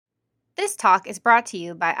This talk is brought to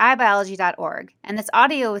you by iBiology.org, and this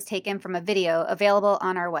audio was taken from a video available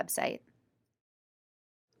on our website.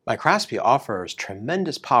 Microscopy offers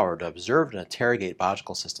tremendous power to observe and interrogate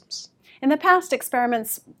biological systems. In the past,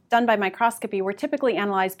 experiments done by microscopy were typically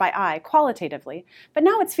analyzed by eye qualitatively, but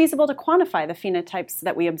now it's feasible to quantify the phenotypes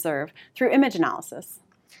that we observe through image analysis.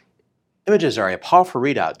 Images are a powerful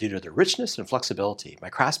readout due to their richness and flexibility.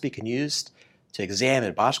 Microscopy can be used to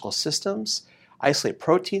examine biological systems, isolate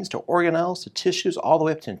proteins to organelles to tissues, all the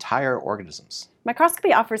way up to entire organisms.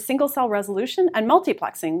 Microscopy offers single-cell resolution and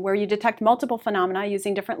multiplexing, where you detect multiple phenomena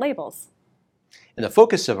using different labels. And the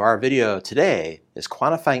focus of our video today is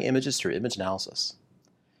quantifying images through image analysis.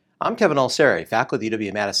 I'm Carpenter and Eliceiri, faculty at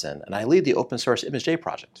UW-Madison, and I lead the open source ImageJ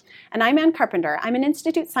project. And I'm Ann Carpenter. I'm an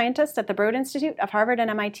institute scientist at the Broad Institute of Harvard and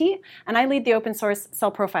MIT, and I lead the open source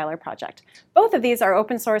Cell Profiler project. Both of these are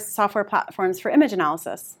open source software platforms for image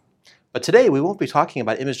analysis. But today we won't be talking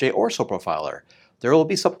about ImageJ or Cell Profiler. There will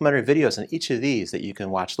be supplementary videos on each of these that you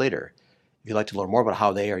can watch later if you'd like to learn more about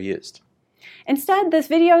how they are used. Instead, this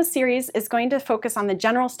video series is going to focus on the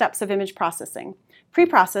general steps of image processing.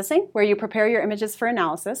 Pre-processing, where you prepare your images for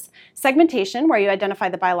analysis. Segmentation, where you identify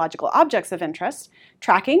the biological objects of interest.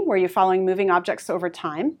 Tracking, where you're following moving objects over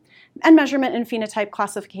time. And measurement and phenotype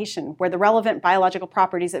classification, where the relevant biological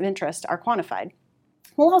properties of interest are quantified.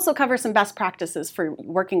 We'll also cover some best practices for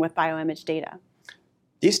working with bioimage data.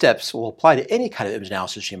 These steps will apply to any kind of image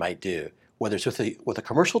analysis you might do, whether it's with a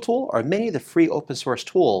commercial tool or many of the free open source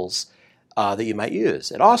tools that you might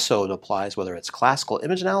use. It also applies whether it's classical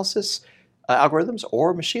image analysis algorithms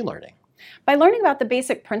or machine learning. By learning about the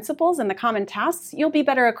basic principles and the common tasks, you'll be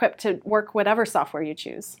better equipped to work whatever software you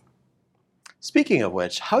choose. Speaking of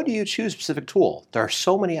which, how do you choose a specific tool? There are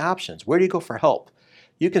so many options. Where do you go for help?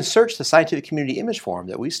 You can search the scientific community image forum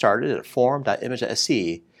that we started at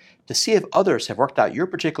forum.image.sc to see if others have worked out your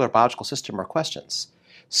particular biological system or questions.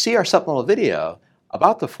 See our supplemental video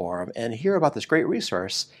about the forum and hear about this great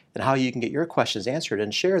resource and how you can get your questions answered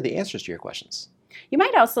and share the answers to your questions. You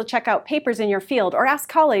might also check out papers in your field or ask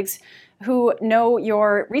colleagues who know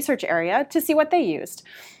your research area to see what they used.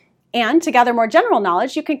 And to gather more general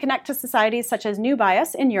knowledge, you can connect to societies such as New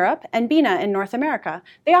Bias in Europe and BINA in North America.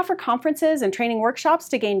 They offer conferences and training workshops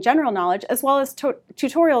to gain general knowledge as well as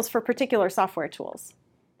tutorials for particular software tools.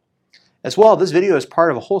 As well, this video is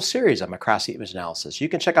part of a whole series on microscopy image analysis. You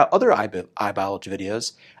can check out other iBiology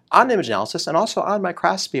videos on image analysis and also on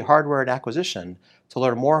microscopy hardware and acquisition to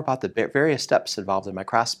learn more about the various steps involved in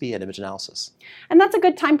microscopy and image analysis. And that's a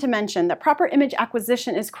good time to mention that proper image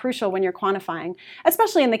acquisition is crucial when you're quantifying,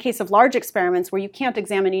 especially in the case of large experiments where you can't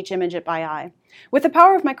examine each image by eye. With the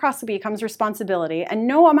power of microscopy comes responsibility, and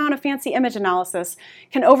no amount of fancy image analysis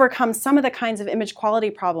can overcome some of the kinds of image quality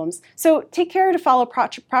problems. So take care to follow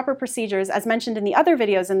proper procedures as mentioned in the other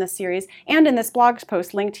videos in this series and in this blog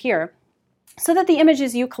post linked here, so that the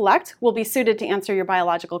images you collect will be suited to answer your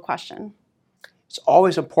biological question. It's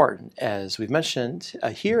always important, as we've mentioned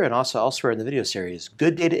here and also elsewhere in the video series,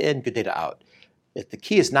 good data in, good data out. The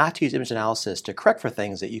key is not to use image analysis to correct for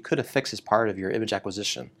things that you could have fixed as part of your image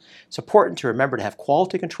acquisition. It's important to remember to have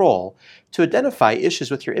quality control to identify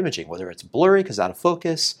issues with your imaging, whether it's blurry because out of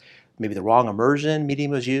focus, maybe the wrong immersion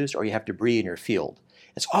medium was used, or you have debris in your field.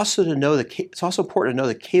 It's also important to know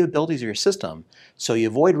the capabilities of your system so you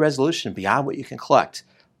avoid resolution beyond what you can collect,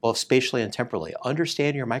 both spatially and temporally.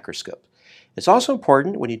 Understand your microscope. It's also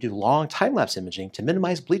important when you do long time-lapse imaging to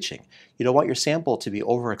minimize bleaching. You don't want your sample to be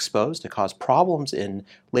overexposed to cause problems in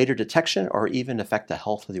later detection or even affect the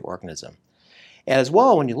health of the organism. And as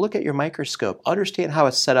well, when you look at your microscope, understand how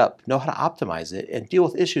it's set up, know how to optimize it, and deal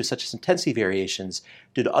with issues such as intensity variations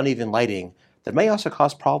due to uneven lighting that may also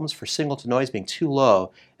cause problems for signal to noise being too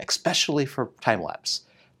low, especially for time-lapse.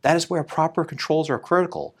 That is where proper controls are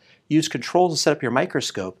critical. Use controls to set up your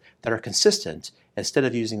microscope that are consistent instead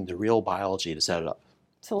of using the real biology to set it up.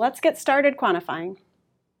 So let's get started quantifying.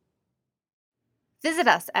 Visit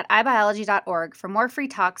us at iBiology.org for more free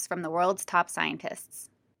talks from the world's top scientists.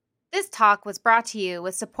 This talk was brought to you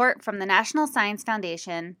with support from the National Science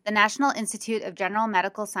Foundation, the National Institute of General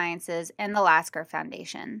Medical Sciences, and the Lasker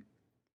Foundation.